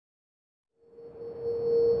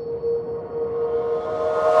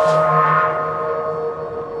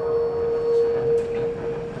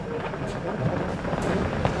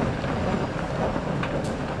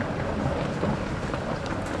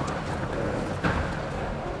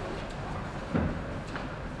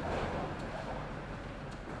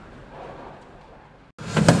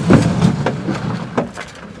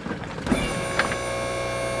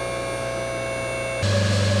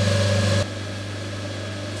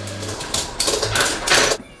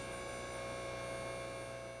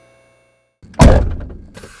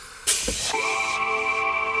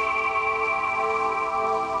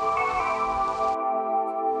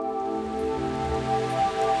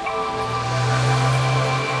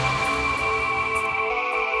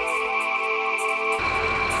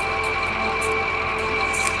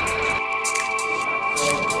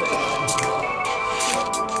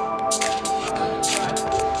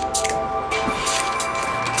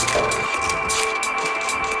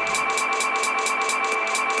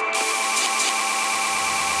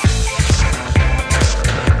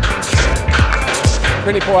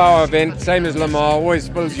24-hour event, same as Le Mans, always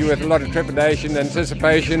fills you with a lot of trepidation,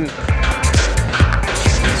 anticipation.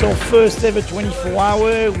 It's our first ever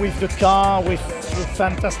 24-hour with the car, with a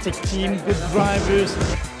fantastic team, good drivers.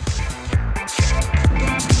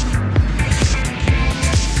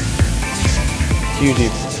 Hugely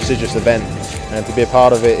prestigious event, and to be a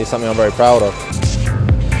part of it is something I'm very proud of.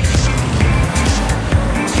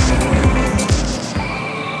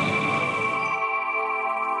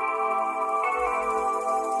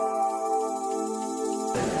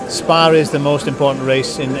 Spa is the most important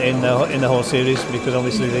race in the whole series, because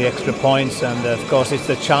obviously the extra points, and of course it's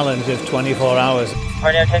the challenge of 24 hours.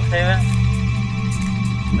 Radio check, Steven.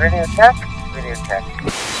 Radio check. Radio check.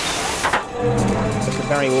 It's a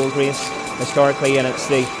very old race historically, and it's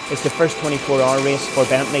the first 24-hour race for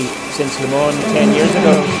Bentley since Le Mans 10 years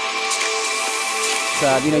ago.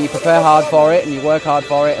 You know, you prepare hard for it and you work hard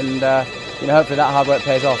for it, and you know, hopefully that hard work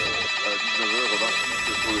pays off.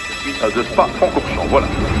 De Spa-Francorchamps, voilà.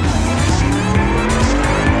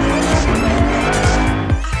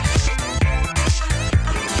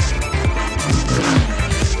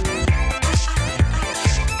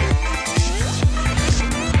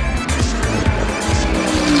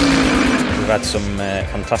 We've had some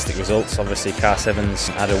fantastic results. Obviously Car 7's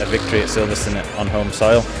had a victory at Silverstone on home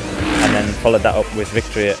soil, and then followed that up with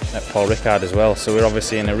victory at Paul Ricard as well. So we're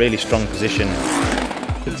obviously in a really strong position.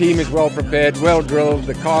 The team is well prepared, well drilled,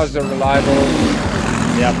 the cars are reliable.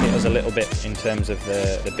 They have hit us a little bit in terms of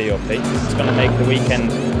the BOP. It's going to make the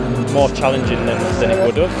weekend more challenging than it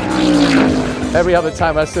would have. Every other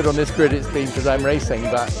time I stood on this grid it's been because I'm racing,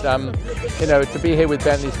 but you know, to be here with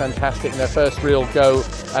Bentley is fantastic, and their first real go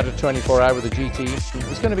at a 24-hour with a GT.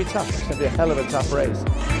 It's going to be tough, it's going to be a hell of a tough race.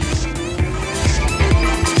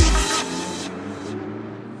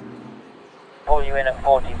 Pull you in at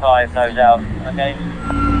 45, nose out, okay?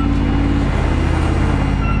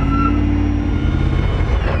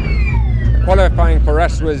 Qualifying for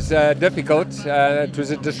us was difficult. It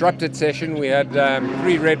was a disrupted session. We had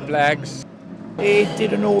 3 red flags. It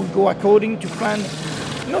didn't all go according to plan.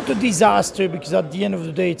 Not a disaster, because at the end of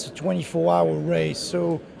the day it's a 24-hour race.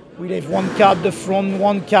 So we'll have one car at the front,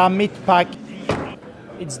 one car mid-pack.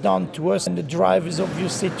 It's down to us and the drivers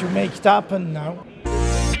obviously to make it happen now.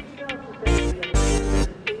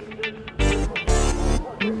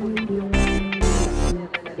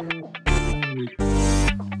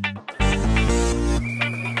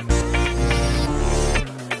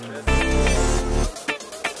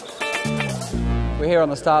 We're here on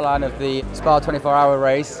the start line of the Spa 24-hour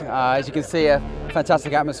race. As you can see, a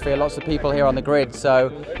fantastic atmosphere, lots of people here on the grid.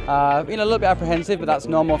 So, you know, a little bit apprehensive, but that's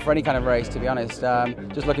normal for any kind of race, to be honest.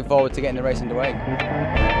 Just looking forward to getting the race underway.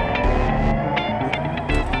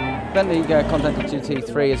 Bentley Continental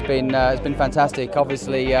GT3 has been fantastic.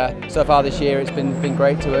 Obviously, so far this year it's been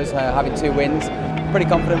great to us, having 2 wins. Pretty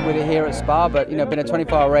confident with it here at Spa, but you know, been a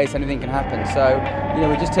 24-hour race, anything can happen. So, you know,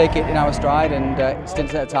 we just take it in our stride and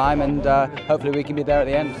stints at a time, and hopefully we can be there at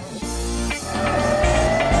the end.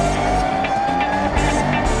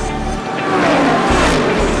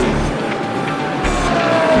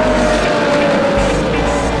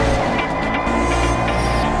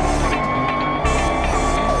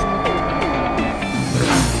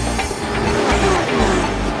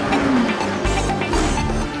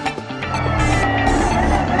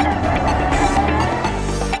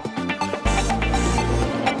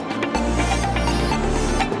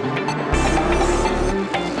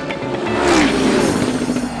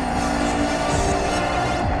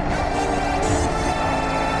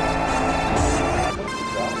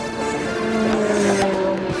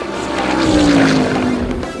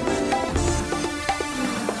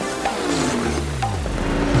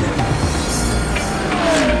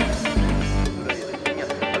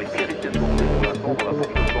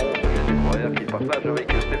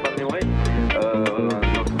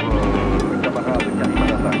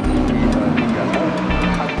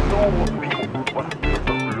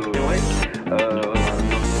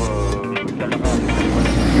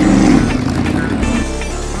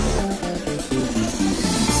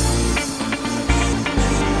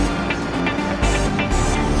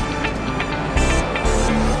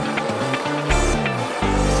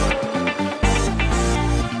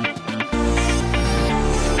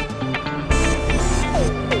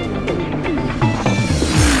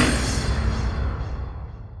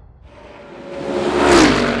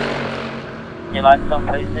 You like some,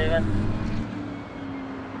 please, Steven?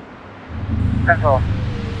 Control.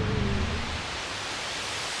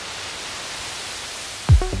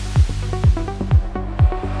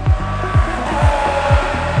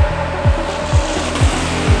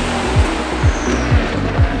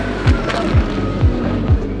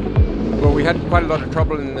 quite a lot of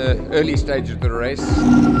trouble in the early stages of the race.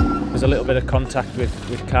 There's a little bit of contact with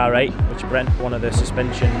car 8, which brent one of the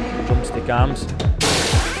suspension drumstick arms.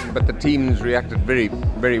 But the teams reacted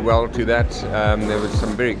very well to that. There was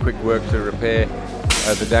some very quick work to repair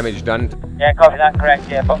the damage done. Yeah, copy that, correct.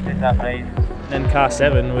 Yeah, box this up, please. Then car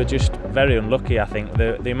 7 were just very unlucky, I think.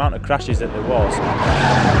 The amount of crashes that there was.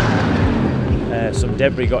 Some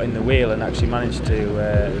debris got in the wheel and actually managed to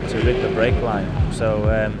rip the brake line.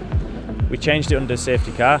 So we changed it under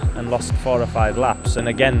safety car and lost 4 or 5 laps. And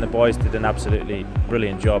again, the boys did an absolutely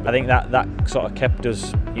brilliant job. I think that sort of kept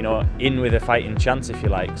us, you know, in with a fighting chance, if you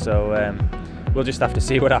like. So we'll just have to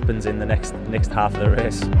see what happens in the next half of the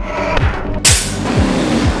race.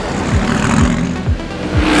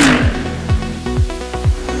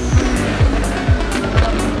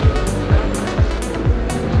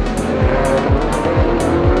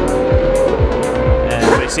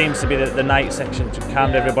 It seems to be that the night section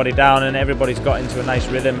calmed everybody down and everybody's got into a nice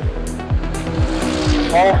rhythm.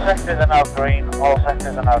 All sectors are now green, all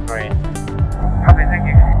sectors are now green. Copy, thank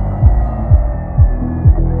you.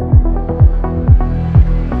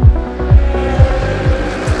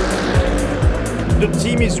 The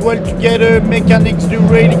team is well together, mechanics do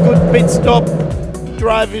really good pit stop,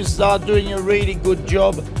 drivers are doing a really good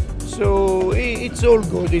job, so it's all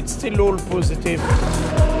good, it's still all positive.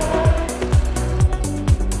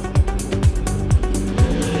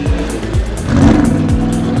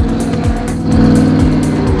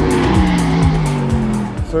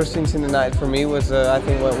 First things in the night for me was I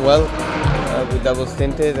think went well. We double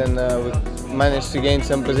stinted and we managed to gain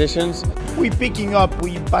some positions. We're picking up,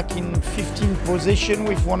 we're back in 15th position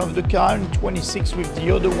with one of the car and 26 with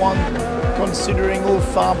the other one. Considering how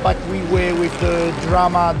far back we were with the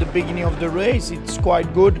drama at the beginning of the race, it's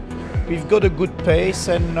quite good. We've got a good pace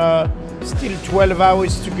and still 12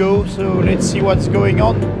 hours to go, so let's see what's going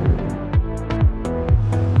on.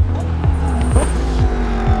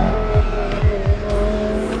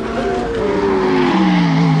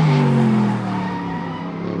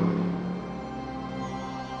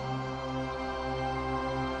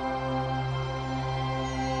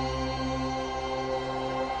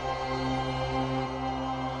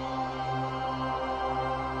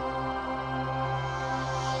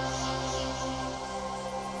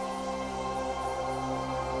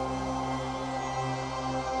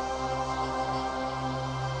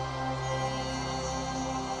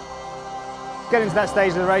 Getting to that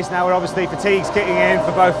stage of the race now, where obviously fatigue's kicking in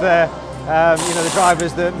for both the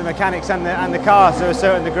drivers, the mechanics, and the car to a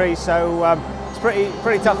certain degree. So it's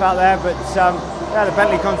pretty tough out there. But yeah, the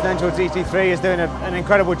Bentley Continental GT3 is doing an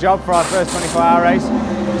incredible job for our first 24-hour race,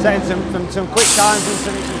 setting some quick times and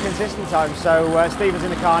some consistent times. So Stephen's in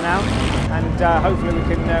the car now, and hopefully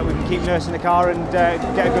we can keep nursing the car and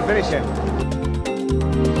get a good finish here.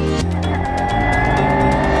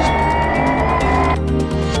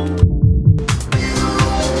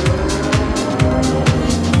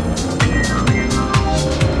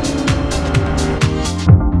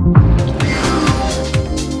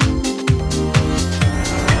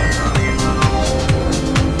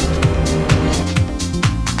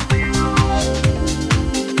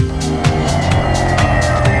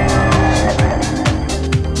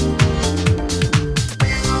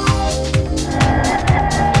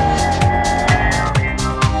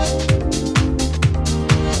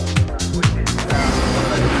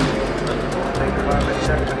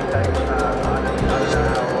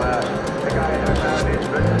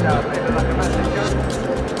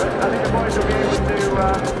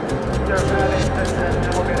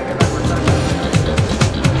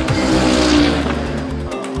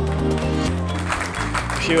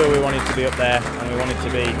 Sure, we wanted to be up there, and we wanted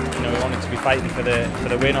to be fighting for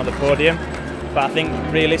the win or the podium. But I think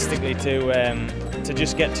realistically, to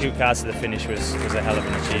just get 2 cars to the finish was a hell of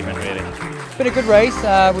an achievement, really. It's been a good race.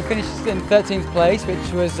 We finished in 13th place,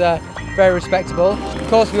 which was very respectable. Of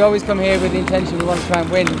course, we always come here with the intention we want to try and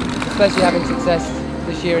win, especially having success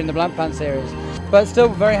this year in the Blancpain series. But still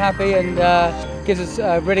very happy, and gives us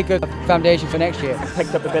a really good foundation for next year.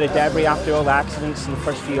 Picked up a bit of debris after all the accidents in the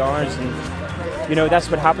first few hours, and you know, that's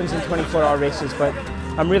what happens in 24-hour races. But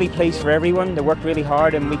I'm really pleased for everyone. They worked really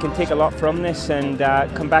hard, and we can take a lot from this and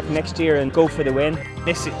come back next year and go for the win.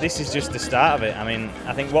 This is just the start of it. I mean,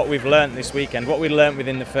 I think what we've learnt this weekend, what we learnt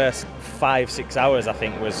within the first 5-6 hours, I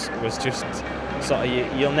think was just sort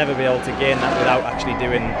of, you'll never be able to gain that without actually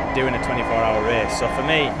doing a 24-hour race. So for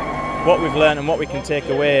me, what we've learned and what we can take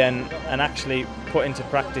away and actually put into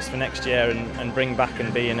practice for next year and bring back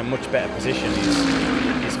and be in a much better position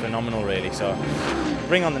is phenomenal, really. So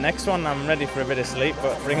bring on the next one. I'm ready for a bit of sleep,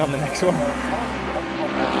 but bring on the next one.